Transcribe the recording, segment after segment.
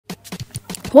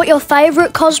what your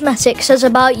favourite cosmetic says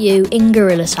about you in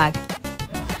Gorilla Tag.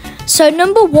 So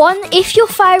number 1, if your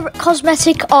favourite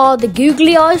cosmetic are the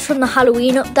googly eyes from the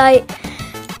Halloween update,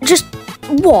 just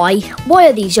why? Why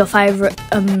are these your favourite?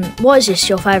 Why is this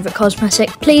your favourite cosmetic?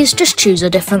 Please just choose a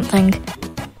different thing.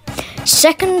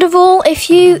 Second of all, if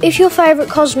your favourite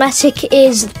cosmetic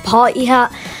is the party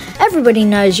hat, everybody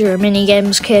knows you're a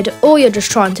minigames kid, or you're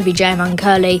just trying to be J-Man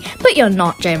Curly, but you're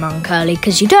not J-Man Curly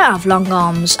because you don't have long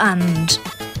arms and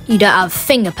you don't have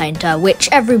finger painter, which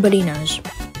everybody knows.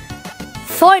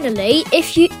 Finally,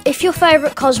 if your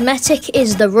favourite cosmetic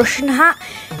is the Russian hat,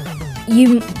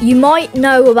 you might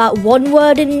know about one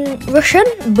word in Russian,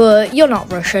 but you're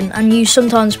not Russian, and you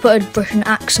sometimes put a Russian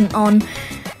accent on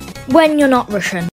when you're not Russian.